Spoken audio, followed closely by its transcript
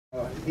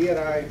He and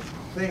I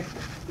think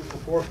is the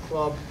fourth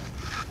club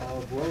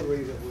of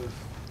Rotary that was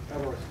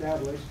ever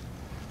established.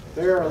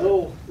 They're a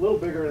little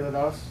bigger than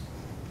us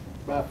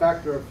by a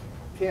factor of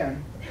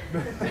 10.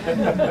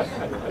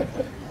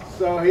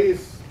 So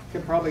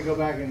can probably go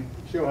back and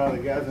show how the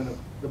guys in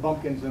the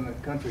bumpkins in the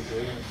country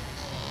do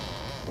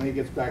when he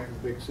gets back to the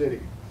big city.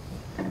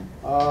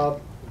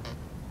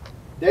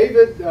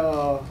 David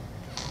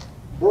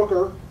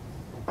Brooker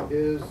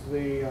is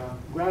the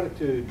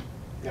gratitude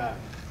guy.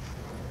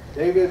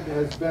 David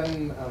has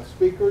been a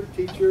speaker,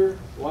 teacher,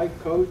 life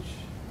coach,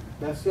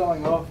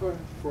 best-selling author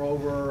for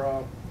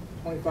over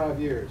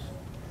 25 years.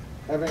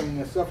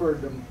 Having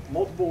suffered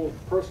multiple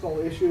personal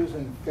issues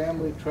and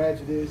family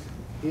tragedies,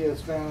 he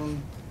has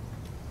found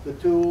the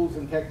tools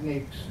and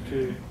techniques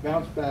to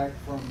bounce back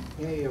from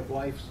any of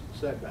life's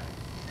setbacks.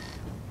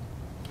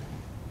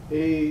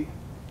 He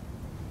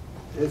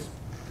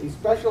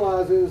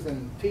specializes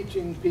in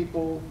teaching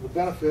people the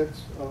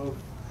benefits of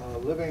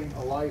living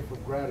a life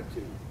of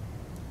gratitude.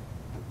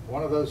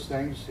 One of those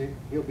things,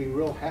 he'll be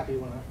real happy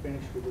when I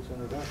finish with this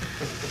introduction.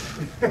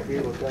 He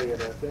will tell you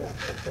about that.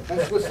 And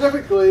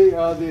specifically,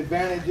 the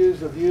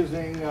advantages of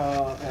using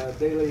a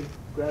daily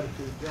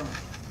gratitude journal.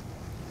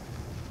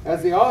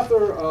 As the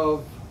author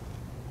of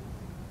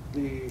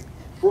the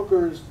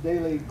Brooker's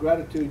Daily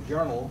Gratitude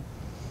Journal,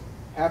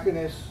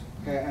 happiness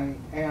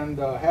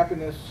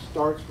happiness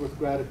starts with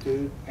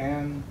gratitude,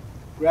 and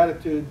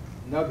gratitude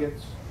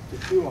nuggets to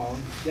chew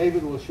on,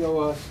 David will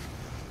show us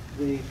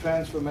the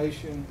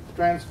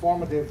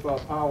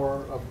transformative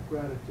power of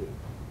gratitude.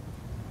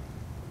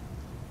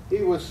 He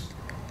was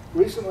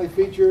recently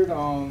featured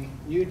on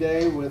U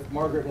Day with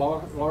Margaret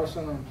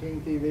Larson on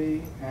King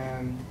TV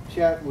and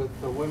Chat with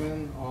the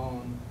Women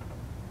on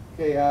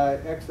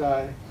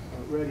KIXI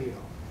Radio.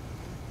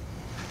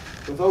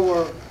 With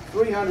over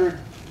 300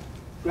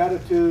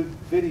 gratitude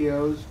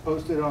videos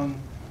posted on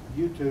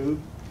YouTube,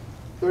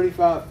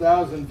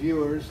 35,000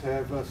 viewers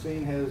have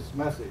seen his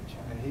message,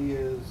 and he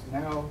is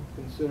now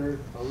considered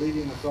a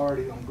leading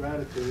authority on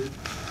gratitude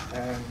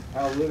and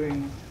how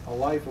living a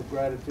life of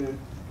gratitude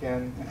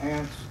can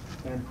enhance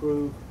and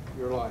improve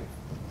your life.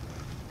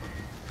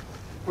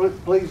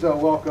 Please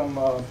welcome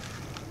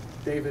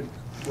David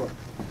Brooker.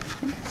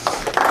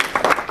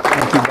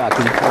 Thank you,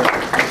 Bucky.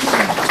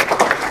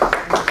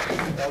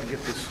 I'll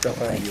get this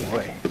stuff out of your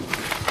way.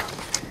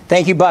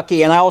 Thank you,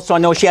 Bucky. And I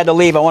know she had to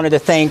leave. I wanted to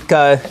thank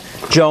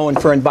Joan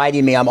for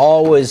inviting me. I'm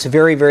always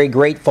very, very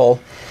grateful.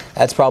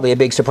 That's probably a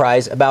big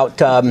surprise about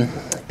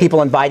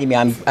people inviting me.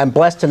 I'm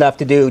blessed enough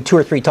to do 2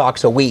 or 3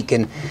 talks a week,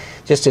 and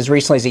just as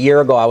recently as a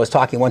year ago, I was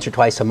talking once or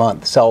twice a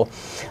month. So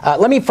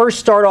let me first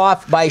start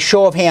off by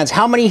show of hands.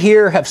 How many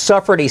here have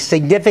suffered a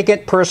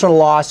significant personal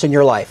loss in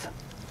your life?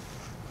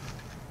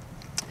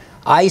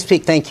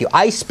 Thank you.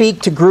 I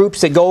speak to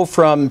groups that go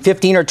from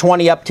 15 or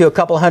 20 up to a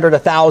couple hundred,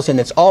 1,000.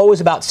 It's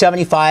always about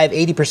 75,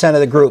 80% of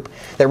the group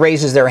that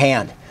raises their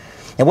hand.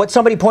 And what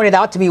somebody pointed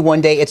out to me one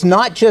day, it's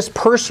not just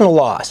personal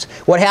loss.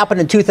 What happened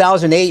in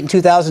 2008 and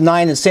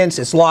 2009 and since,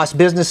 it's lost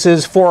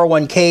businesses,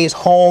 401ks,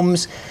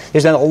 homes.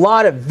 There's been a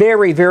lot of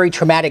very, very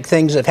traumatic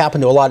things that have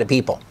happened to a lot of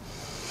people.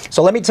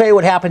 So let me tell you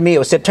what happened to me. It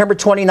was September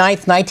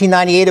 29th,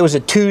 1998. It was a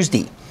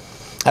Tuesday.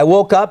 I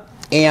woke up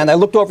and I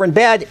looked over in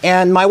bed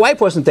and my wife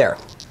wasn't there.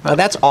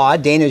 That's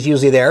odd. Dana's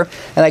usually there.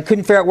 And I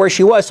couldn't figure out where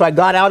she was, so I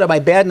got out of my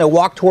bed and I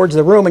walked towards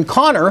the room. And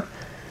Connor,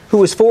 who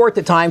was 4 at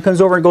the time,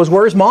 comes over and goes,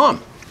 "Where's Mom?"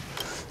 And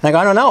I go,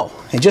 "I don't know."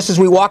 And just as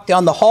we walked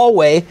down the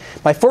hallway,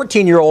 my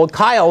 14-year-old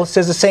Kyle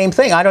says the same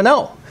thing, "I don't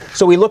know."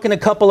 So we look in a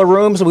couple of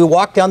rooms and we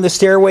walk down the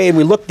stairway and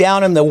we look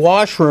down in the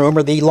washroom,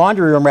 or the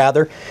laundry room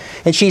rather,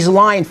 and she's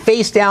lying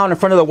face down in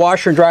front of the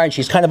washer and dryer and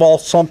she's kind of all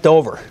slumped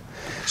over.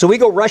 So we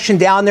go rushing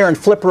down there and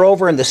flip her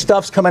over and the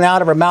stuff's coming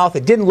out of her mouth.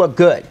 It didn't look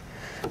good.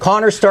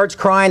 Connor starts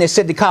crying. I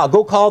said to Kyle,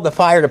 "Go call the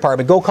fire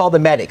department, go call the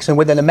medics." And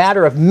within a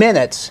matter of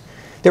minutes,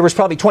 there was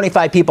probably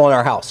 25 people in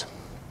our house.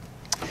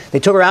 They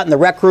took her out in the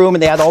rec room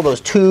and they had all those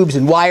tubes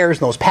and wires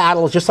and those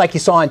paddles, just like you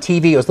saw on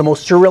TV. It was the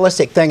most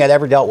surrealistic thing I'd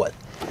ever dealt with.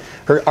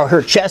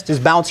 Her chest is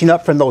bouncing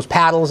up from those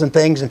paddles and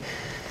things. And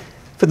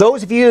for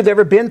those of you who've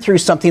ever been through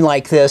something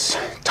like this,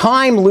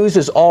 time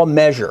loses all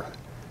measure.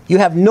 You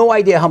have no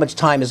idea how much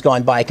time has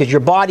gone by because your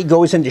body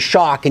goes into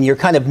shock and you're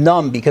kind of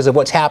numb because of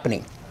what's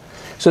happening.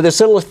 So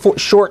this little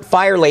short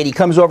fire lady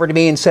comes over to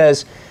me and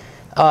says,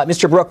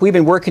 "Mr. Brook, we've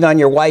been working on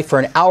your wife for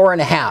an hour and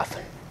a half,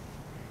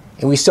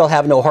 and we still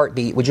have no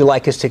heartbeat. Would you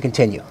like us to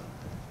continue?"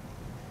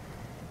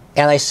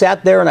 And I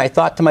sat there and I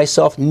thought to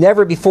myself,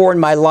 never before in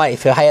my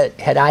life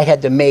had I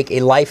had to make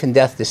a life and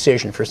death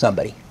decision for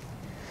somebody.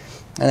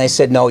 And I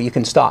said, "No, you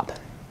can stop."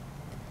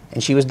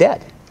 And she was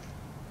dead.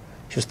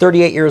 She was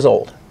 38 years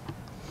old.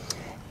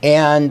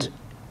 And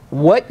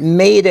what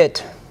made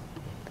it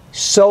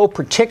so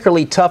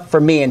particularly tough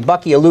for me, and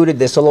Bucky alluded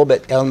this a little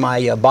bit on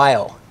my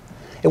bio,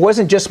 it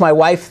wasn't just my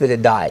wife that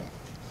had died.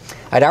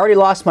 I'd already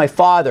lost my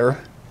father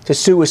to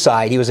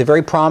suicide. He was a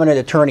very prominent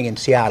attorney in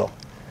Seattle.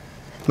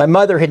 My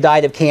mother had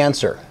died of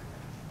cancer.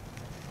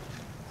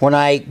 When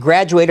I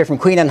graduated from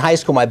Queen Anne High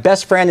School, my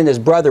best friend and his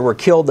brother were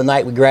killed the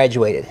night we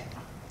graduated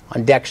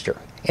on Dexter.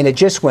 And it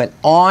just went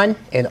on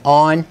and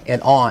on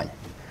and on.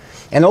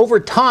 And over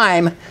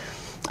time,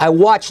 I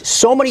watched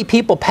so many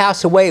people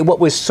pass away. What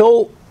was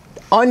so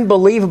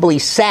unbelievably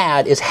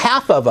sad is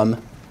half of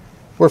them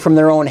were from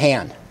their own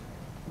hand.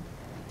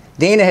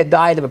 Dana had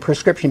died of a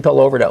prescription pill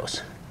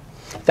overdose.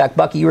 In fact,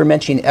 Bucky, you were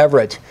mentioning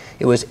Everett.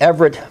 It was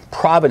Everett,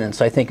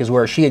 Providence, I think, is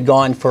where she had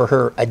gone for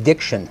her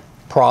addiction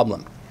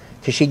problem,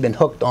 because she'd been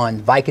hooked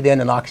on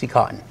Vicodin and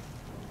Oxycontin.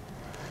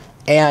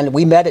 And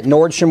we met at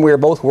Nordstrom. We were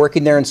both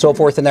working there and so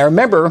forth. And I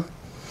remember,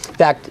 in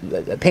fact,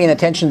 paying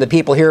attention to the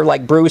people here,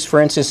 like Bruce, for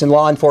instance, in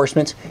law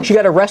enforcement. She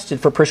got arrested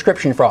for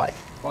prescription fraud.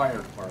 Fire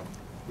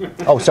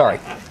department. Oh, sorry.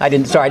 I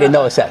didn't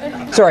notice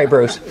that. Sorry,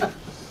 Bruce.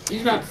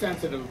 He's not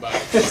sensitive about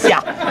it.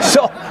 Yeah.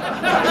 So,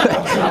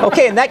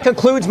 okay, and that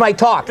concludes my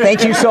talk.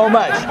 Thank you so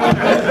much.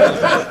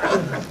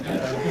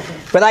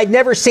 But I'd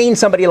never seen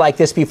somebody like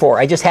this before.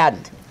 I just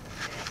hadn't.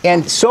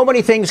 And so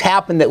many things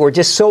happened that were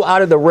just so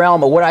out of the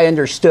realm of what I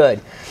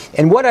understood.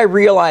 And what I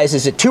realized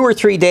is that 2 or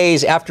 3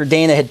 days after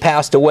Dana had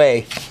passed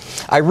away,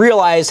 I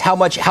realized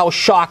how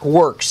shock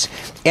works.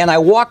 And I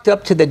walked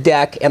up to the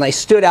deck and I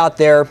stood out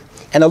there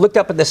and I looked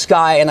up at the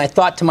sky and I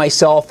thought to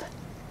myself,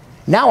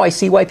 now I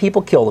see why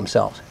people kill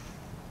themselves.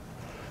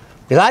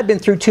 Because I've been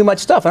through too much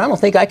stuff and I don't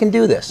think I can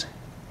do this.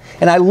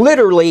 And I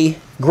literally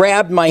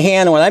grabbed my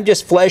hand and I'm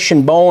just flesh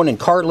and bone and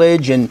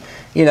cartilage and,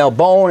 you know,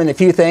 bone and a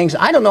few things.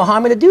 I don't know how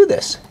I'm going to do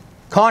this.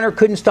 Connor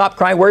couldn't stop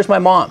crying. Where's my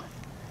mom?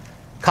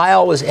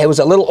 Kyle was a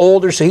little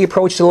older, so he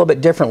approached it a little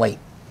bit differently.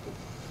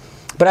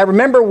 But I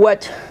remember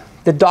what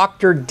the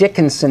Dr.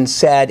 Dickinson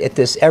said at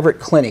this Everett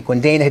clinic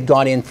when Dana had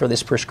gone in for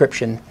this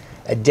prescription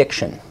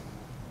addiction.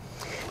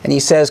 And he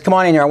says, come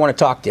on in here, I want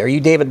to talk to you. Are you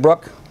David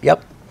Brook?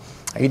 Yep.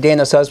 Are you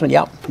Dana's husband?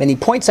 Yep. And he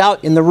points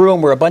out in the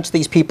room where a bunch of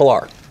these people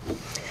are.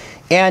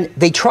 And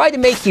they try to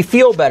make you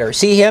feel better.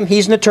 See him?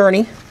 He's an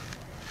attorney.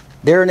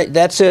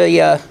 That's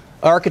a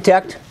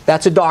architect.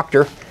 That's a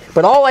doctor.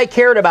 But all I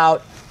cared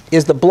about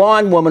is the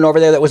blonde woman over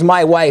there that was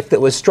my wife that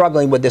was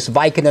struggling with this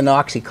Vicodin and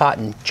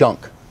Oxycontin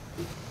junk.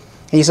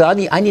 And he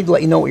said, I need to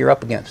let you know what you're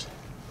up against.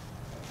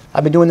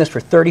 I've been doing this for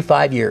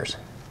 35 years.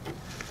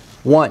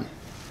 1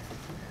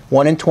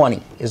 in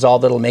 20 is all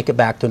that'll make it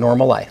back to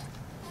normal life.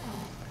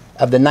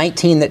 Of the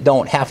 19 that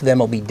don't, half of them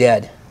will be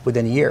dead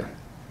within a year.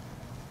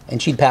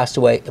 And she'd passed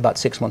away about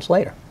 6 months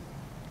later.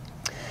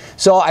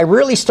 So I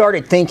really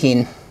started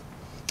thinking,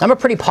 I'm a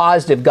pretty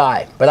positive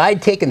guy, but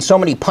I'd taken so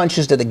many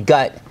punches to the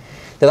gut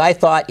that I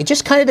thought it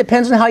just kind of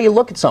depends on how you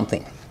look at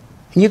something.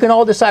 And you can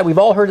all decide. We've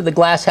all heard of the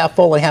glass half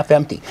full and half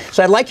empty.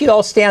 So I'd like you to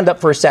all stand up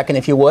for a second,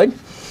 if you would,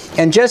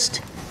 and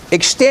just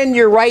extend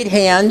your right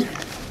hand.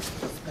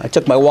 I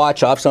took my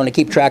watch off, so I'm going to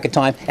keep track of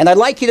time. And I'd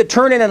like you to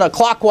turn it in a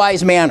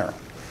clockwise manner.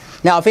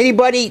 Now, if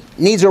anybody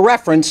needs a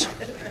reference,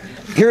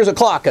 here's a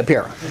clock up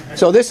here.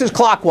 So this is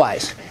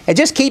clockwise. And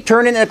just keep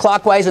turning it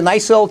clockwise, a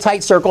nice little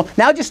tight circle.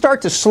 Now just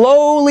start to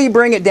slowly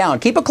bring it down.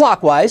 Keep it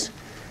clockwise.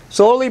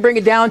 Slowly bring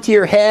it down to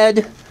your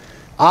head,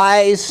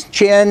 eyes,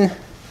 chin,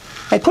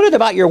 and put it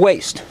about your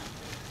waist.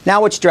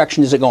 Now which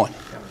direction is it going?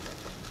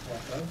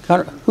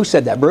 Who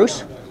said that,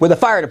 Bruce? With the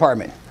fire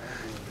department.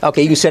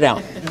 Okay, you can sit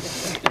down.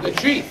 The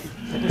chief.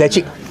 The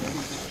chief.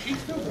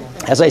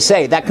 As I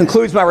say, that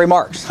concludes my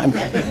remarks.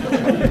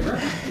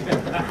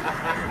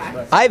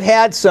 I've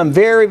had some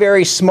very,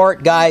 very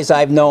smart guys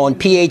I've known,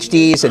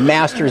 PhDs and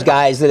master's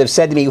guys, that have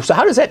said to me, so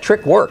how does that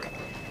trick work?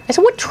 I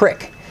said, what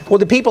trick? Well,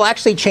 do people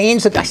actually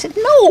change it? I said,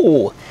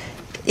 no.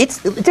 It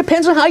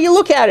depends on how you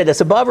look at it.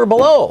 It's above or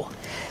below.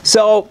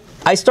 So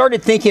I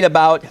started thinking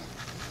about,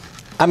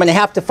 I'm going to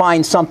have to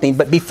find something.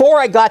 But before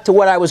I got to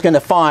what I was going to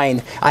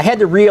find, I had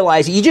to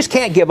realize you just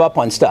can't give up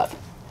on stuff.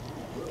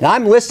 Now,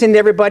 I'm listening to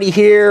everybody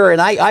here,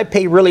 and I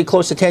pay really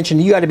close attention.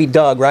 You got to be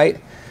Doug, right?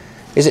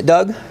 Is it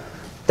Doug?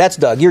 That's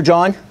Doug. You're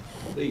John?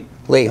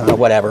 Lee,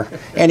 whatever.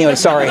 Anyway,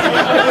 sorry.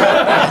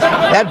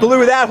 That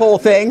blew that whole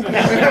thing.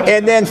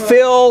 And then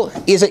Phil,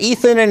 is it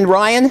Ethan and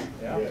Ryan?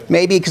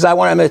 Maybe, because I'm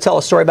going to tell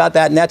a story about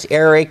that, and that's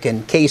Eric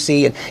and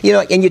Casey. And you know,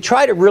 and you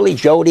try to really,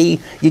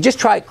 Jody, you just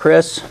try,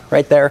 Chris,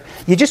 right there.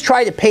 You just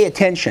try to pay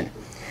attention.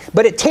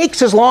 But it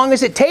takes as long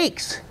as it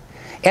takes.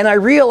 And I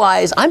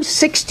realize I'm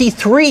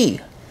 63.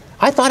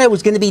 I thought I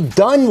was going to be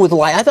done with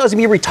life. I thought I was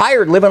going to be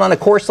retired living on a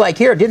course like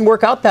here. It didn't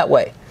work out that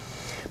way.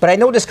 But I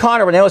noticed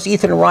Connor, when I was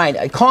Ethan and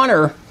Ryan,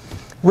 Connor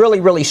really,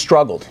 really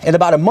struggled. And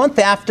about a month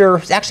after,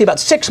 actually about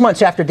 6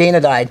 months after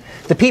Dana died,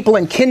 the people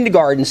in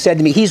kindergarten said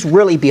to me, he's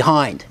really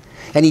behind.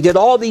 And he did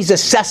all these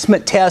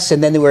assessment tests,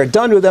 and then they were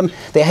done with him.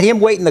 They had him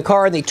wait in the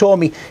car, and they told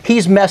me,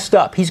 he's messed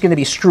up. He's going to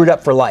be screwed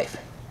up for life.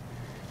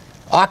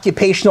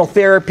 Occupational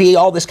therapy,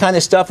 all this kind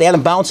of stuff. They had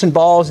him bouncing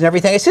balls and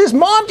everything. I said, his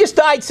mom just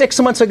died 6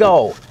 months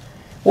ago.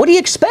 What do you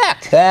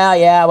expect?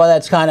 Yeah, well,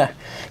 that's kind of,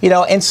 you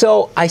know. And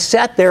so I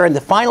sat there, and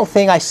the final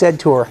thing I said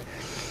to her,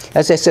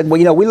 as I said, well,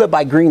 you know, we live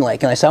by Green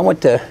Lake. And I said,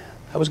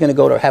 I was going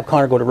to have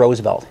Connor go to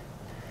Roosevelt.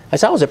 I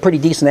said, I was a pretty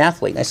decent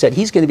athlete. And I said,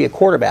 he's going to be a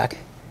quarterback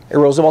at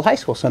Roosevelt High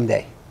School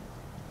someday.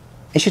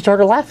 And she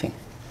started laughing.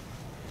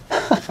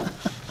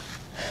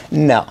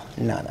 No.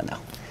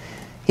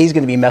 He's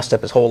going to be messed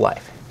up his whole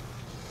life.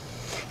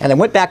 And I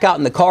went back out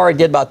in the car and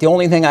did about the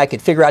only thing I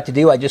could figure out to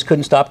do. I just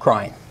couldn't stop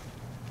crying.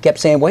 Kept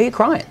saying, why are you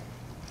crying?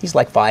 He's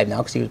like 5 now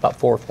because he was about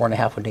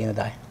 4.5 when Dana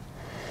died.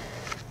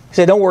 He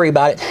said, don't worry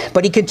about it.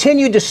 But he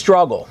continued to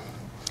struggle.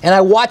 And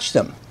I watched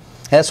him.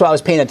 And that's why I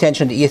was paying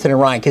attention to Ethan and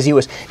Ryan, because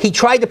he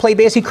tried to play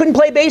baseball. He couldn't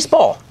play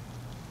baseball.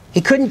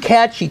 He couldn't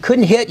catch, he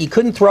couldn't hit, he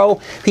couldn't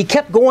throw. He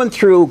kept going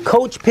through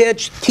coach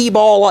pitch,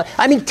 T-ball.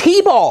 I mean,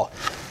 T-ball.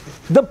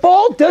 The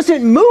ball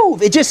doesn't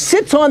move. It just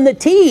sits on the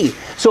tee.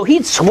 So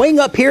he'd swing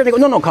up here. And they go,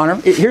 no, Connor,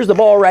 here's the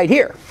ball right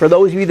here. For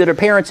those of you that are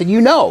parents and you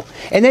know.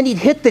 And then he'd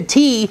hit the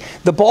tee.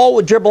 The ball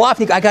would dribble off. And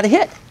he'd go, I got to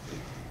hit.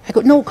 I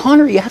go, no,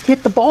 Connor, you have to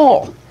hit the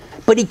ball.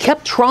 But he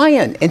kept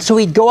trying. And so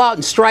he'd go out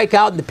and strike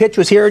out. And the pitch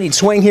was here. And he'd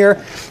swing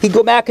here. He'd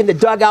go back in the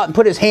dugout and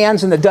put his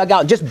hands in the dugout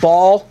and just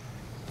ball.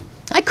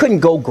 I couldn't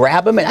go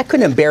grab him. And I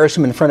couldn't embarrass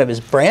him in front of his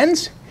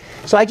friends.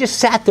 So I just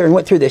sat there and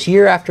went through this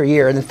year after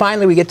year. And then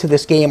finally we get to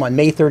this game on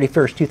May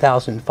 31st,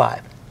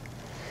 2005.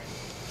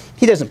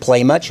 He doesn't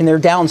play much, and they're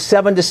down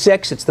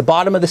 7-6. It's the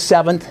bottom of the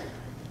 7th.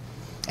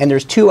 And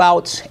there's 2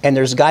 outs, and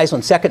there's guys on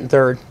 2nd and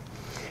 3rd.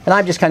 And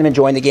I'm just kind of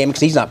enjoying the game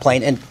because he's not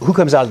playing. And who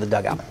comes out of the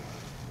dugout?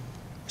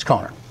 It's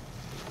Connor.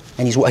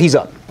 And he's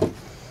up.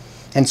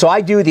 And so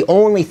I do the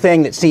only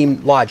thing that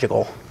seemed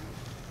logical.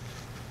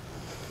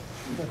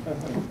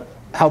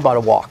 How about a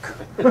walk?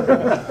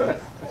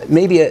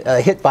 Maybe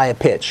a hit by a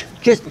pitch.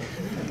 Just,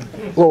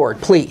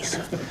 Lord, please.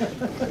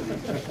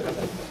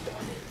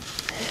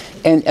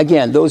 And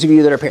again, those of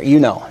you that are parents, you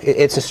know,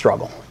 it's a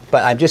struggle.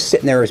 But I'm just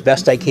sitting there as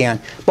best I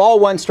can. Ball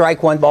 1,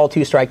 strike 1, ball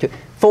 2, strike 2.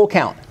 Full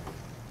count.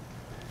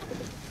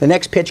 The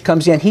next pitch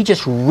comes in. He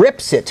just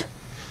rips it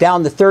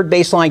down the 3rd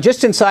baseline,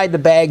 just inside the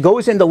bag,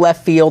 goes into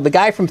left field. The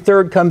guy from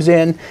 3rd comes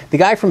in. The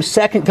guy from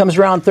 2nd comes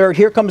around 3rd.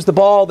 Here comes the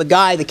ball, the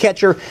guy, the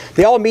catcher.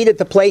 They all meet at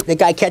the plate. The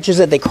guy catches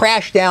it. They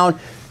crash down.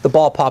 The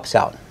ball pops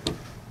out.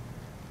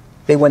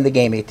 They win the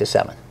game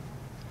 8-7.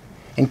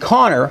 And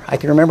Connor, I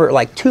can remember it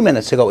like 2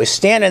 minutes ago, is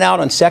standing out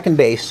on 2nd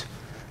base,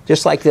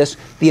 just like this,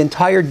 the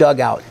entire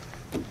dugout,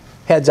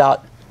 heads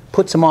out,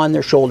 puts him on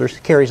their shoulders,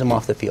 carries him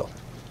off the field.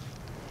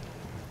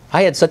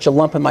 I had such a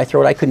lump in my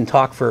throat I couldn't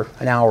talk for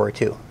an hour or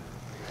 2.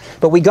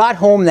 But we got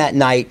home that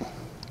night,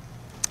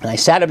 and I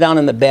sat him down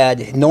in the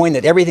bed, knowing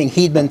that everything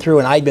he'd been through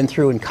and I'd been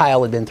through and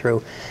Kyle had been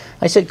through.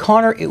 I said,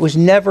 Connor, it was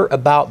never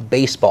about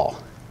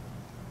baseball.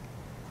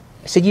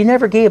 I said, you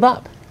never gave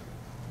up.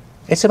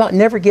 It's about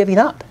never giving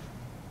up.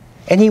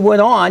 And he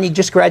went on, he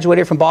just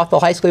graduated from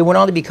Bothell High School, he went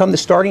on to become the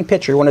starting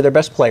pitcher, one of their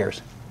best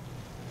players.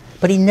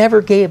 But he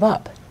never gave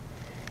up.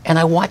 And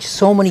I watched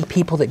so many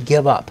people that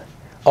give up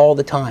all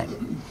the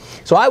time.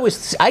 So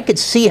I could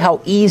see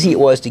how easy it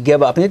was to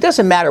give up. And it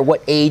doesn't matter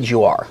what age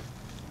you are.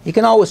 You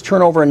can always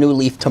turn over a new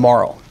leaf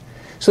tomorrow.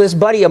 So this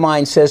buddy of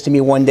mine says to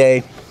me one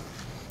day,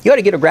 you ought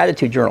to get a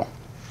gratitude journal.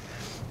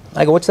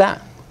 I go, what's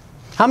that?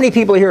 How many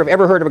people here have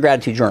ever heard of a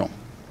gratitude journal?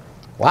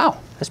 Wow,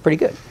 that's pretty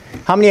good.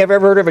 How many have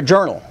ever heard of a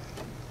journal?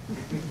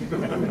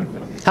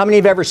 How many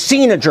have ever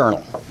seen a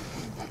journal?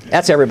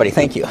 That's everybody,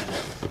 thank you.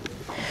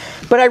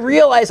 But I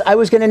realized I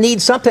was going to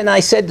need something, and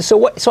I said, so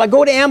what? So I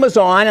go to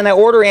Amazon and I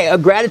order a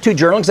gratitude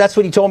journal, because that's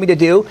what he told me to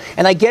do,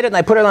 and I get it and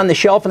I put it on the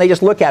shelf and I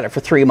just look at it for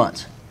 3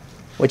 months,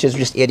 which is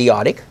just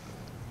idiotic.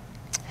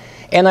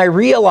 And I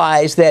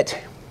realized that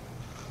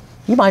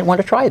you might want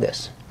to try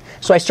this.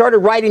 So I started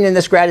writing in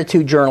this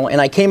gratitude journal,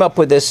 and I came up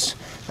with this.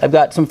 I've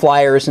got some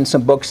flyers and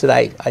some books that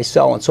I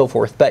sell and so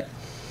forth. But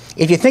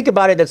if you think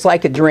about it, it's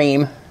like a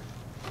dream.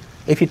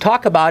 If you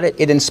talk about it,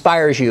 it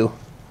inspires you.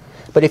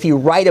 But if you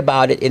write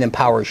about it, it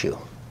empowers you.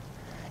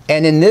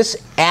 And in this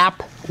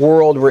app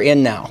world we're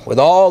in now, with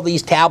all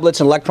these tablets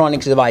and electronic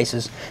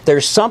devices,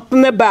 there's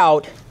something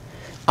about,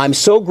 I'm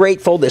so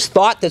grateful, this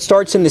thought that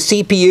starts in the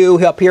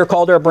CPU up here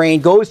called our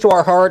brain, goes to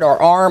our heart,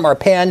 our arm, our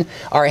pen,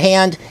 our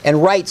hand,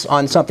 and writes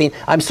on something.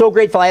 I'm so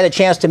grateful I had a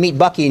chance to meet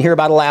Bucky and hear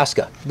about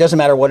Alaska. It doesn't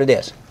matter what it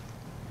is.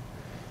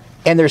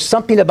 And there's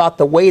something about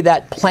the way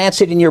that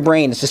plants it in your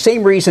brain. It's the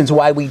same reasons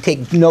why we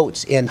take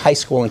notes in high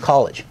school and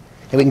college.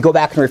 And we can go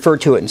back and refer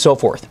to it and so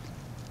forth.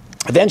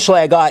 Eventually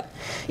I got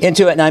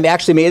into it and I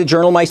actually made a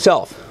journal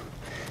myself.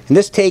 And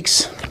this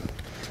takes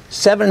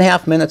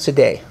 7.5 minutes a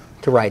day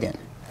to write in.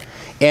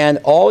 And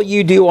all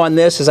you do on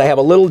this is I have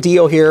a little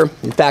deal here.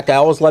 In fact, I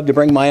always love to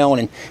bring my own.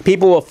 And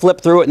people will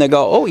flip through it and they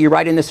go, oh, you're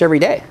writing this every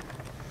day.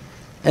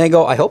 And I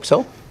go, I hope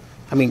so.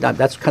 I mean,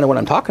 that's kind of what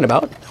I'm talking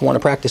about. I want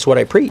to practice what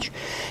I preach.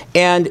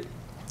 And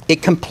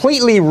it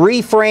completely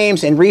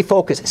reframes and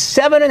refocuses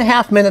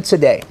 7.5 minutes a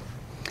day.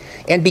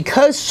 And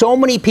because so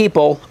many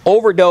people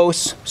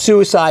overdose,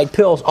 suicide,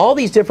 pills, all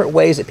these different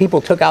ways that people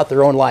took out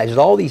their own lives at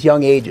all these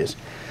young ages,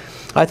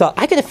 I thought,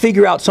 I got to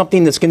figure out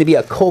something that's going to be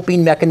a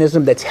coping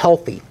mechanism that's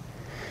healthy.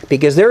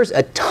 Because there's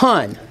a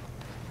ton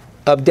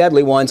of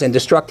deadly ones and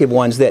destructive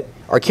ones that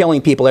are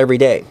killing people every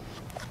day.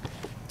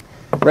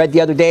 I read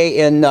the other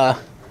day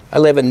I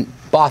live in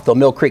Bothell,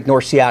 Mill Creek,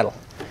 North Seattle.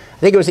 I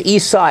think it was the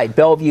east side,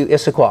 Bellevue,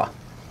 Issaquah.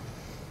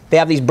 They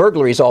have these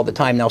burglaries all the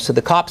time now, so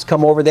the cops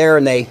come over there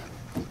and they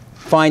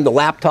find the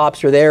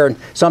laptops are there, and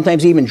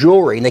sometimes even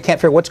jewelry, and they can't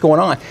figure out what's going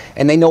on.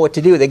 And they know what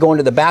to do. They go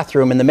into the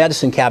bathroom, and the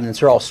medicine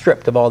cabinets are all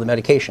stripped of all the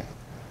medication.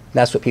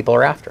 That's what people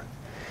are after.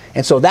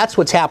 And so that's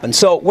what's happened.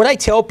 So what I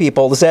tell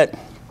people is that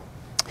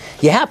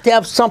you have to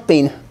have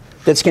something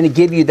that's going to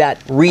give you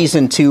that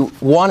reason to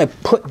want to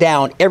put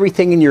down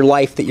everything in your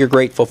life that you're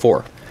grateful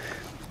for.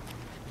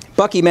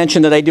 Bucky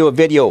mentioned that I do a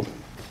video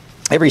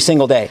every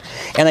single day.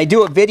 And I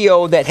do a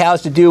video that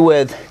has to do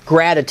with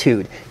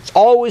gratitude. It's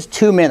always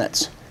 2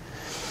 minutes.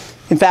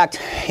 In fact,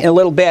 in a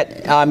little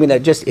bit, I'm going to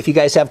just, if you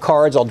guys have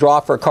cards, I'll draw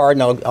for a card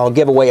and I'll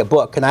give away a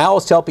book. And I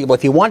always tell people,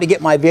 if you want to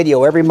get my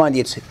video every Monday,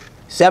 it's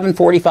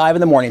 7:45 in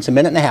the morning. It's a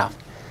minute and a half.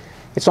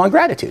 It's on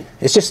gratitude.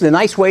 It's just a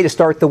nice way to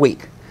start the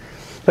week.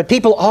 But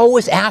people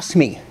always ask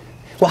me,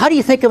 well, how do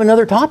you think of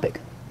another topic?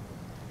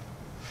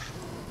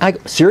 I go,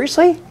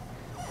 seriously?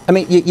 I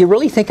mean, you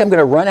really think I'm going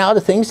to run out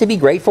of things to be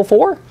grateful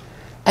for?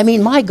 I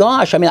mean, my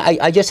gosh. I mean,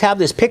 I just have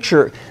this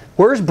picture.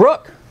 Where's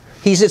Brooke?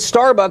 He's at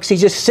Starbucks.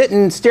 He's just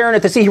sitting, staring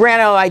at the sea. He ran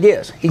out of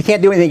ideas. He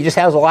can't do anything. He just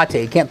has a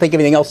latte. He can't think of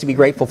anything else to be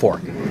grateful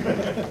for.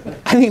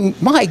 I mean,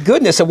 my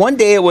goodness. And one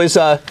day it was,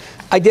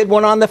 I did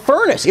one on the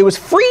furnace. It was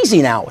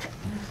freezing out.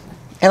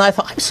 And I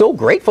thought, I'm so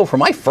grateful for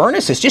my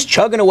furnace. It's just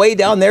chugging away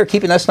down there,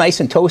 keeping us nice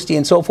and toasty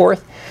and so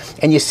forth.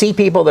 And you see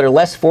people that are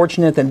less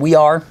fortunate than we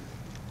are.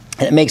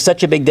 And it makes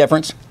such a big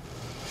difference.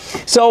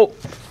 So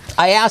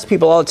I ask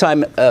people all the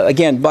time,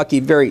 again, Bucky,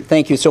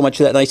 thank you so much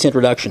for that nice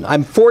introduction.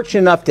 I'm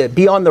fortunate enough to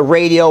be on the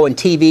radio and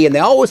TV, and they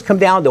always come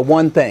down to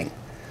one thing.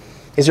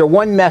 Is there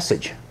one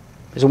message?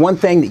 Is there one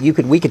thing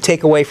that we could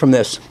take away from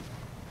this,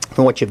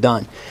 from what you've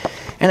done?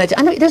 And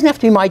I know it doesn't have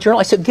to be my journal.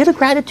 I said, get a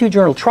gratitude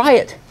journal. Try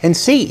it and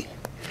see.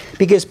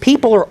 Because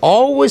people are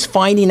always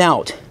finding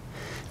out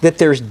that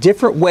there's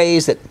different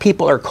ways that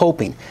people are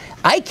coping.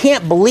 I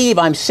can't believe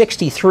I'm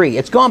 63.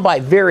 It's gone by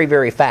very,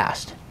 very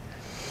fast.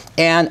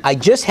 And I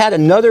just had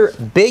another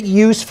big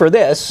use for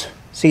this.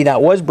 See, now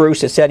it was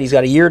Bruce that said he's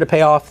got a year to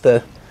pay off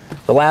the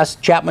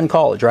last Chapman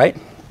College, right?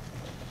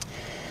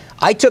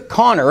 I took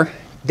Connor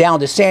down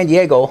to San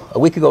Diego a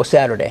week ago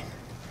Saturday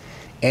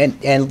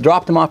and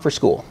dropped him off for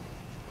school.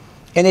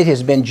 And it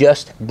has been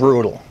just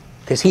brutal.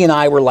 Because he and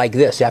I were like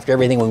this after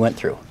everything we went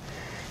through.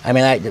 I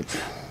mean,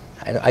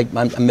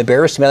 I'm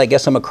embarrassed, man. I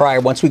guess I'm a crier.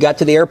 Once we got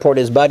to the airport,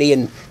 his buddy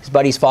and his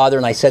buddy's father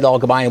and I said all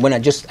goodbye, and I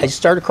just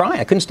started crying.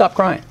 I couldn't stop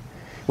crying.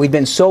 We'd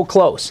been so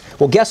close.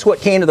 Well, guess what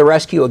came to the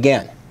rescue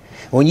again?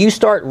 When you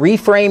start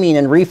reframing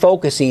and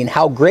refocusing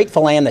how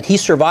grateful I am that he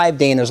survived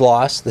Dana's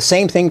loss, the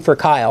same thing for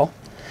Kyle,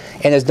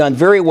 and has done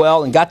very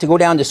well and got to go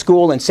down to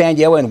school in San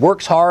Diego and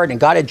works hard and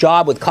got a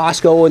job with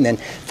Costco and then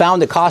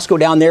found a Costco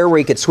down there where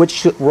he could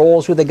switch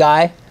roles with a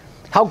guy.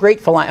 How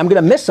grateful I'm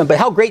going to miss him, but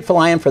how grateful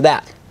I am for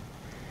that.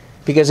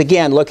 Because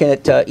again, looking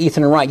at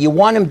Ethan and Ryan, you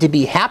want him to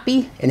be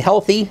happy and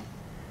healthy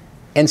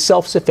and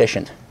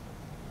self-sufficient.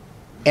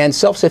 And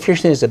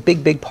self-sufficient is a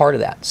big, big part of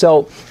that.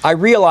 So I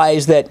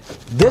realized that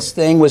this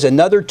thing was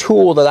another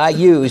tool that I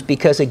used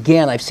because,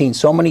 again, I've seen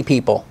so many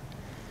people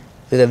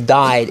that have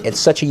died at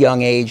such a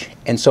young age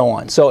and so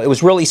on. So it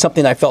was really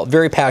something I felt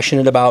very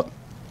passionate about.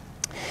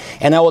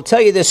 And I will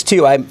tell you this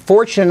too, I'm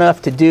fortunate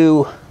enough to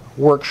do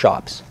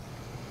workshops.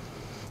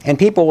 And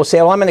people will say,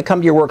 well, I'm going to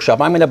come to your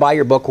workshop, I'm going to buy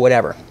your book,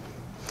 whatever.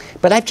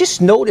 But I've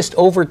just noticed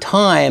over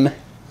time,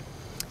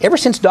 ever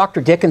since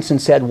Dr. Dickinson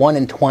said 1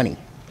 in 20,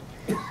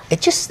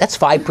 that's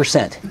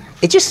 5%.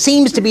 It just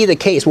seems to be the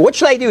case. Well, what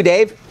should I do,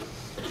 Dave?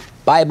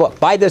 Buy a book.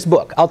 Buy this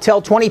book. I'll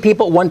tell 20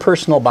 people, one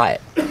person will buy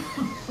it.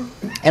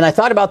 And I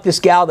thought about this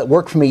gal that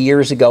worked for me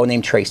years ago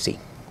named Tracy.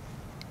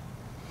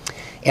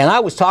 And I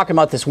was talking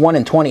about this 1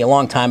 in 20 a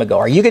long time ago.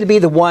 Are you going to be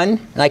the one?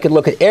 And I could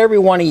look at every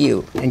one of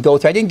you and go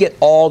through. I didn't get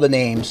all the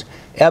names.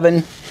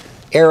 Evan,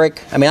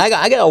 Eric. I mean, I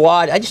got a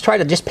lot. I just try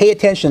to just pay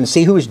attention and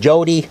see who's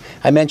Jody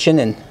I mentioned.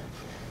 And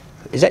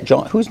is that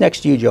John? Who's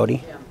next to you,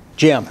 Jody?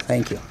 Jim.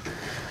 Thank you.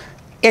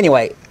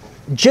 Anyway,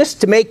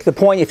 just to make the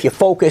point, if you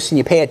focus and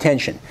you pay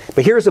attention.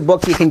 But here's a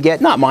book you can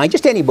get. Not mine,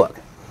 just any book.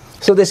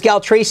 So this gal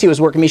Tracy was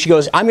working with me. She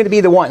goes, I'm going to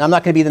be the one. I'm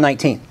not going to be the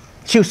 19.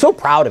 She was so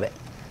proud of it.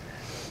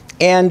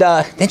 And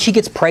then she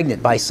gets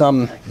pregnant by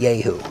some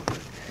yahoo.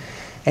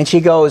 And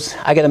she goes,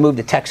 I got to move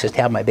to Texas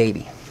to have my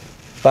baby.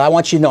 But I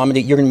want you to know I'm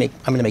going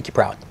to make you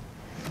proud.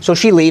 So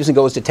she leaves and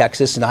goes to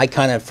Texas, and I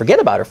kind of forget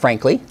about her,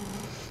 frankly.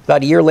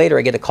 About a year later,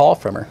 I get a call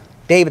from her.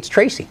 Dave, it's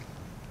Tracy.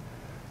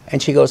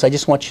 And she goes, I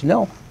just want you to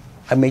know,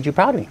 I made you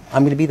proud of me.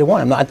 I'm going to be the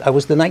one. I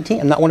was the 19.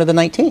 I'm not one of the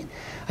 19.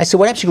 I said,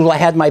 what happened? She goes, well, I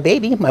had my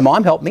baby. My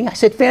mom helped me. I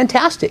said,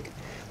 fantastic.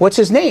 What's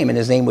his name? And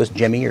his name was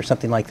Jimmy or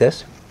something like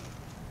this.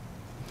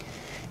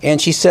 And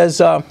she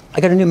says, I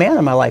got a new man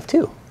in my life,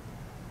 too.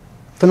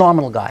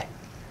 Phenomenal guy.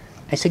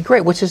 I said,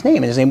 great. What's his name?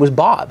 And his name was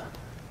Bob.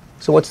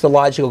 So what's the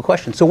logical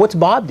question? So what's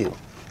Bob do?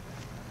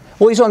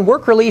 Well, he's on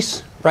work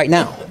release right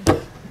now.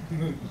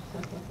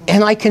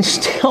 And I can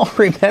still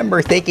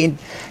remember thinking,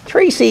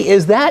 Tracy,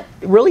 is that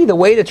really the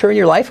way to turn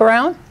your life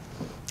around?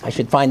 I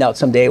should find out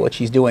someday what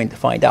she's doing to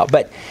find out.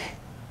 But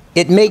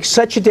it makes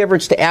such a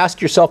difference to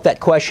ask yourself that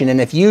question. And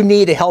if you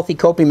need a healthy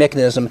coping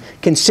mechanism,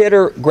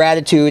 consider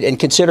gratitude and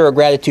consider a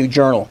gratitude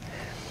journal.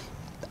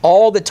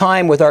 All the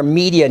time with our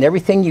media and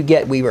everything you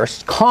get, we are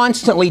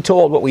constantly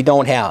told what we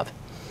don't have.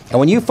 And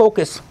when you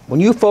focus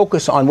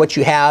on what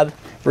you have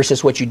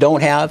versus what you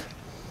don't have,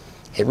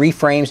 it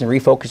reframes and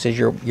refocuses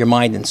your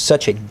mind in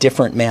such a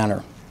different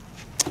manner.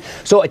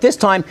 So at this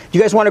time, do you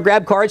guys want to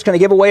grab cards? Can I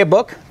give away a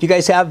book? Do you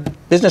guys have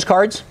business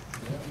cards?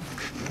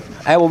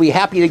 I will be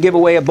happy to give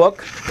away a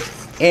book.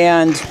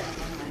 And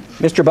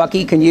Mr.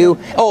 Bucky, can you?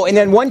 Oh, and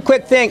then one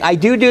quick thing. I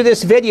do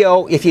this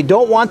video. If you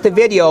don't want the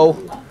video,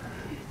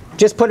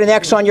 just put an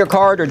X on your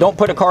card or don't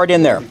put a card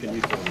in there.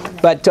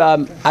 But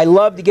I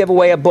love to give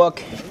away a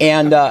book,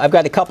 and I've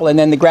got a couple, and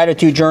then the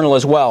gratitude journal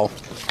as well.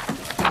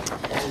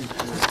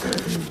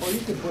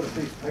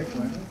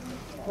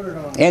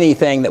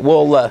 Anything that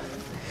will,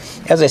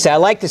 as I say, I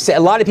like to say, a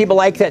lot of people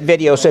like that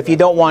video, so if you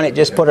don't want it,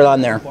 just put it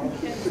on there.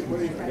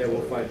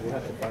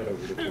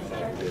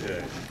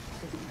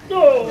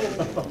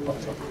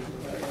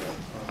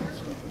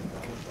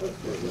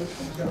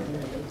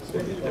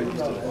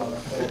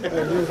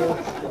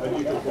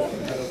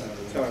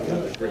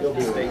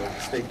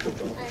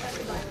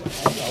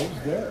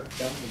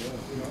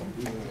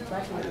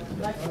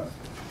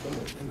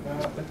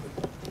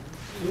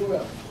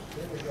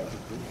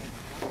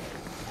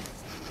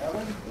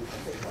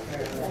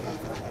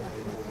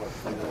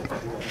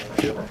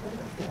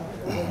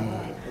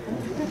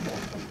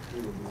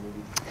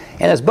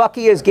 And as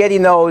Bucky is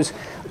getting those,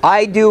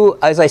 I do,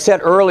 as I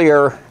said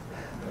earlier,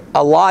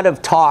 a lot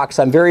of talks.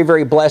 I'm very,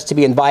 very blessed to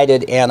be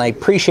invited, and I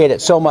appreciate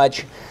it so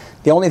much.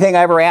 The only thing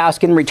I ever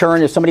ask in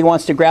return is somebody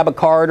wants to grab a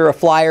card or a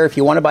flyer. If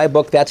you want to buy a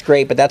book, that's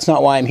great, but that's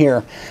not why I'm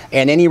here.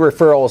 And any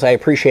referrals, I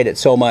appreciate it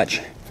so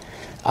much.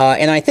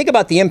 And I think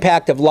about the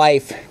impact of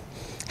life.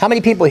 How many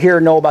people here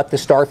know about the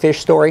starfish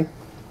story?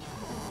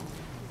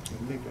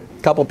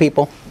 A couple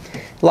people.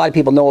 A lot of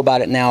people know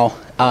about it now.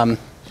 Sorry,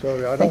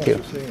 I don't thank you.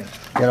 want to see it.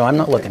 You know, I'm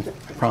not looking.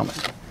 I promise.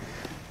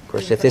 Of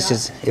course, if this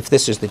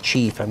is the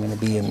chief, I'm going to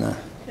be in the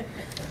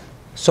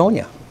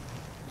Sonia.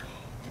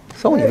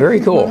 Sonia, very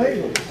cool.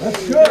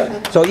 That's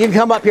good. So you can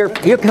come up here.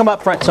 You can come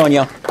up front,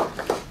 Sonia.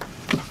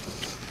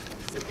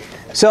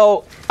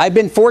 So I've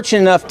been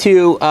fortunate enough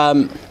to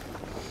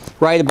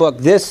write a book.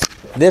 This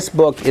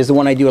book is the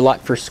one I do a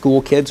lot for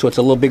school kids, so it's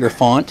a little bigger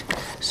font.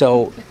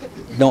 So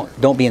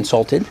don't be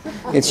insulted.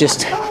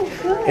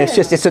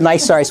 It's a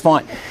nice size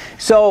font.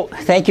 So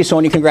thank you,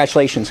 Sonia.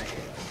 Congratulations.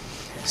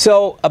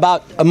 So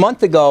about a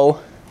month ago,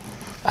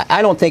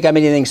 I don't think I'm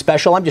anything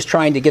special. I'm just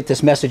trying to get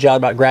this message out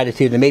about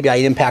gratitude, and maybe I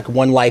impact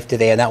one life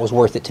today, and that was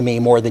worth it to me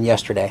more than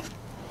yesterday.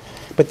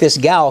 But this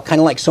gal,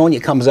 kind of like Sonia,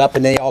 comes up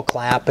and they all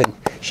clap, and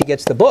she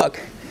gets the book.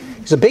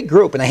 It's a big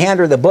group, and I hand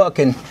her the book,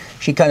 and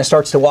she kind of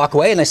starts to walk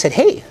away, and I said,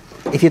 hey,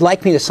 if you'd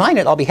like me to sign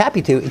it, I'll be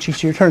happy to. And she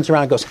turns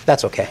around and goes,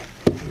 that's okay.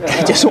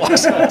 And just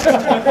walks.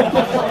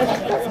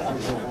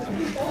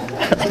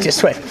 I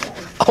just went,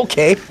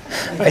 okay.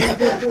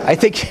 I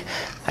think,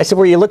 I said,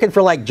 were you looking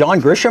for like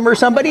John Grisham or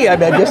somebody? I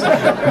mean,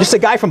 just a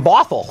guy from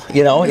Bothell,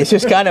 you know? It's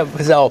just kind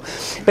of, so.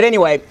 But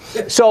anyway,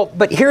 so,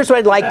 but here's what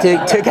I'd like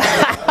to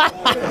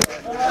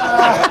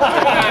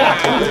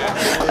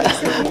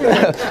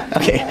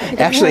okay,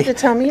 actually. You have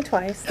to tell me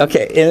twice.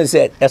 Okay, is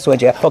it? That's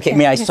what you. Okay,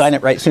 may I sign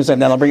it right as soon as I'm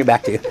done? I'll bring it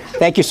back to you.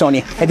 Thank you,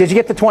 Sonia. And did you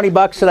get the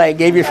 $20 that I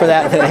gave you for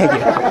that? Thank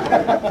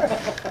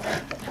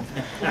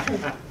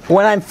you.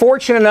 When I'm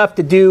fortunate enough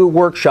to do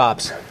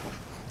workshops,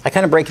 I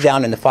kind of break it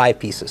down into 5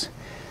 pieces.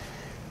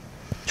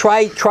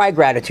 Try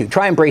gratitude.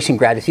 Try embracing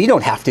gratitude. You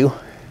don't have to,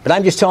 but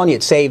I'm just telling you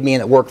it saved me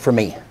and it worked for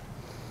me.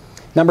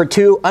 Number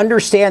 2,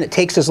 understand it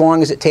takes as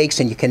long as it takes,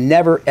 and you can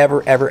never,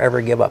 ever, ever,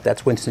 ever give up.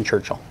 That's Winston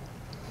Churchill.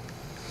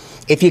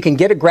 If you can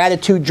get a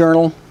gratitude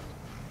journal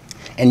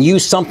and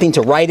use something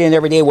to write in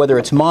every day, whether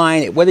it's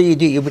mine, whether you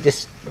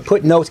just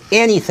put notes,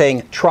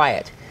 anything, try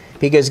it.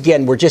 Because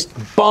again, we're just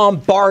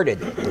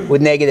bombarded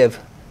with negative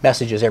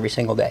messages every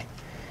single day.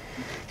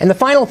 And the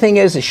final thing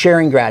is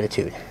sharing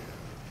gratitude.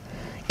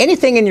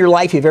 Anything in your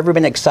life you've ever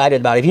been excited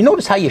about, have you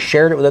noticed how you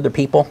shared it with other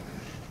people?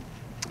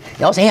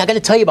 You know, say, hey, I got to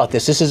tell you about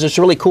this. This is this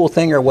really cool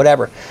thing or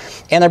whatever.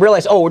 And I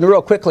realized, oh,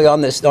 real quickly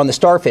on the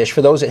starfish,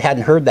 for those that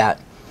hadn't heard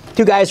that,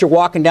 2 guys are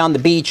walking down the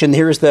beach, and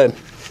here's the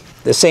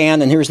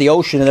sand, and here's the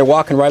ocean, and they're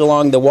walking right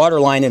along the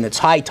water line, and it's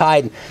high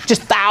tide, and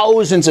just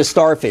thousands of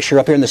starfish are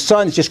up here, and the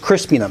sun's just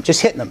crisping them,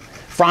 just hitting them,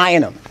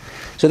 frying them.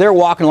 So they're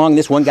walking along,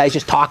 this one guy's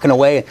just talking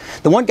away.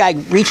 The one guy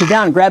reaches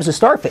down and grabs a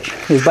starfish.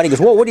 His buddy goes,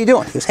 whoa, what are you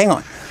doing? He goes, hang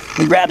on.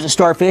 He grabs a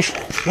starfish.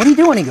 What are you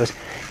doing? He goes,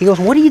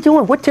 what are you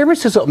doing? What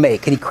difference does it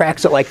make? And he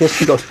cracks it like this.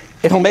 He goes,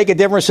 it'll make a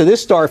difference to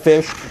this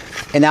starfish,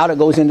 and out it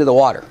goes into the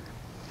water.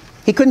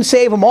 He couldn't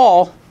save them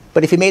all,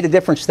 but if he made a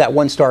difference to that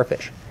one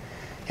starfish.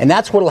 And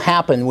that's what will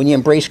happen when you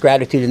embrace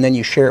gratitude and then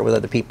you share it with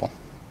other people.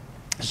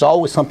 There's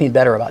always something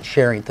better about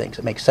sharing things.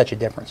 It makes such a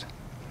difference.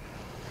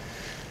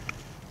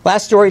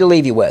 Last story to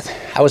leave you with.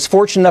 I was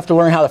fortunate enough to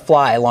learn how to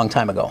fly a long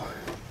time ago.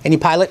 Any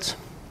pilots?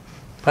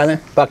 Pilot?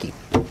 Bucky.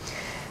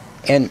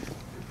 And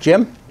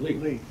Jim?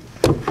 Lee.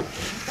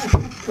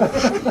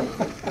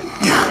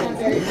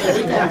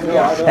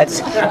 That's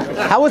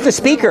how was the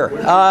speaker?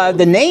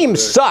 The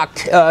names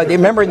sucked.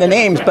 Remembering the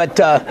names, but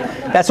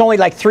that's only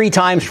like 3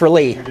 times for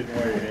Lee.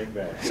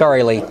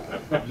 Sorry, Lee.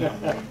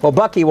 Well,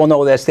 Bucky will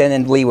know this then,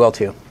 and Lee will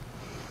too.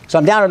 So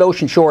I'm down at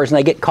Ocean Shores, and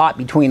I get caught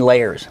between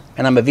layers,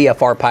 and I'm a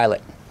VFR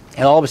pilot.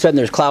 And all of a sudden,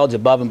 there's clouds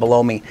above and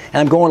below me, and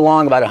I'm going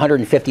along about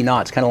 150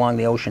 knots, kind of along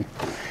the ocean.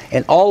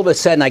 And all of a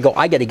sudden, I go,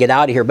 I got to get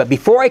out of here. But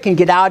before I can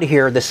get out of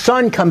here, the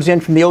sun comes in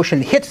from the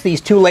ocean, hits these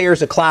 2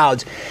 layers of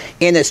clouds,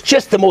 and it's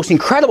just the most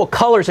incredible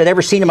colors I'd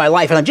ever seen in my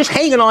life. And I'm just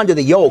hanging on to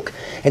the yoke,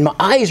 and my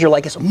eyes are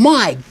like this,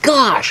 my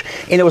gosh!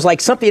 And it was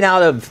like something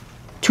out of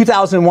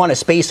 2001: A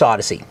Space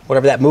Odyssey,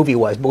 whatever that movie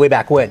was, way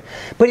back when.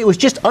 But it was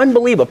just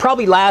unbelievable.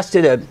 Probably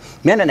lasted a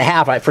minute and a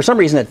half. For some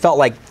reason, it felt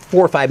like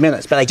 4 or 5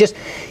 minutes. But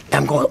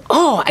I'm going,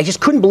 oh, I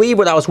just couldn't believe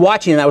what I was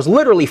watching, and I was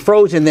literally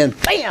frozen. Then,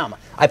 bam!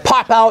 I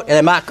pop out, and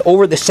I'm back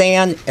over the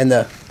sand, and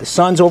the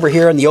sun's over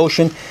here in the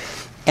ocean.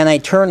 And I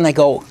turn and I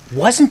go,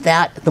 wasn't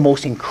that the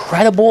most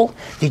incredible?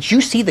 Did you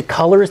see the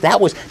colors?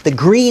 That was the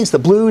greens, the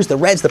blues, the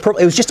reds, the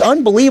purple. It was just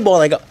unbelievable.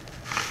 And I go,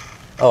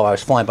 oh, I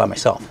was flying by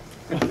myself.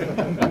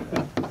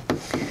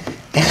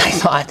 And I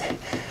thought,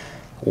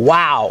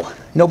 wow,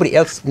 nobody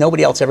else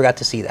ever got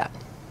to see that.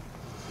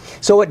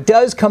 So it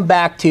does come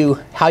back to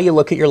how you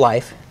look at your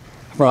life,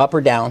 from up or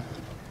down,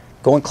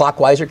 going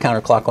clockwise or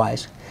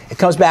counterclockwise. It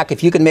comes back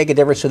if you can make a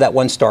difference to that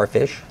one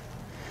starfish,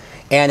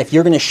 and if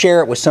you're going to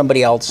share it with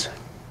somebody else.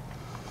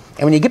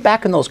 And when you get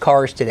back in those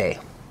cars today,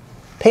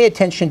 pay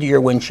attention to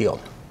your windshield.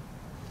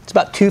 It's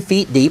about 2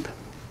 feet deep.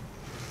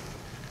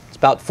 It's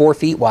about 4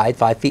 feet wide,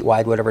 5 feet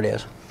wide, whatever it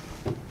is.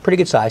 Pretty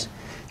good size.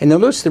 And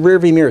notice the rear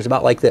view mirror is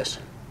about like this.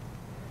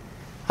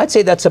 I'd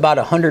say that's about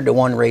a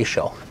 100-to-1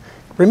 ratio.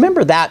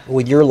 Remember that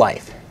with your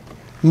life.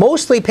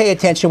 Mostly pay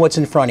attention to what's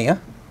in front of you.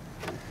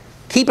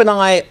 Keep an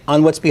eye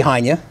on what's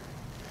behind you,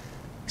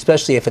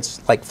 especially if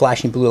it's like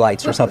flashing blue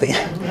lights or something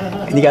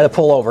and you got to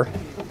pull over.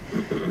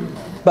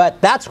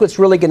 But that's what's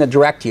really going to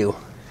direct you,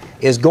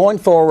 is going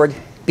forward,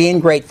 being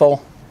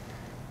grateful.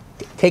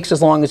 It takes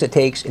as long as it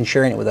takes, and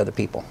sharing it with other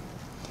people.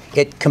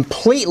 It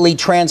completely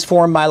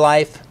transformed my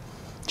life,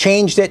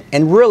 changed it,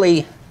 and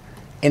really,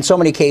 in so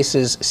many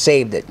cases,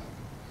 saved it.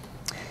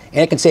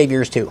 And it can save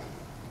yours too.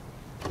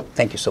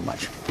 Thank you so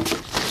much.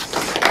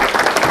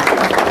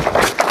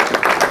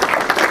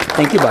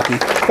 Thank you, Bucky.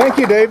 Thank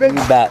you, David.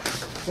 You bet.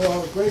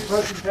 So, great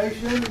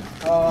presentation.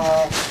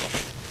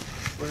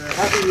 We're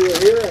happy you were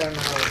here, and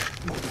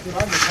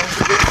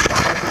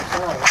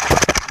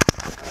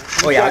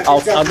oh yeah,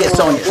 I'll get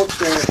Sonia. Books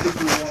there if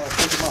you want to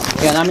pick them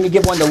up. Yeah, and I'm going to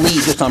give one to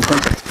Lee just on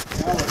print.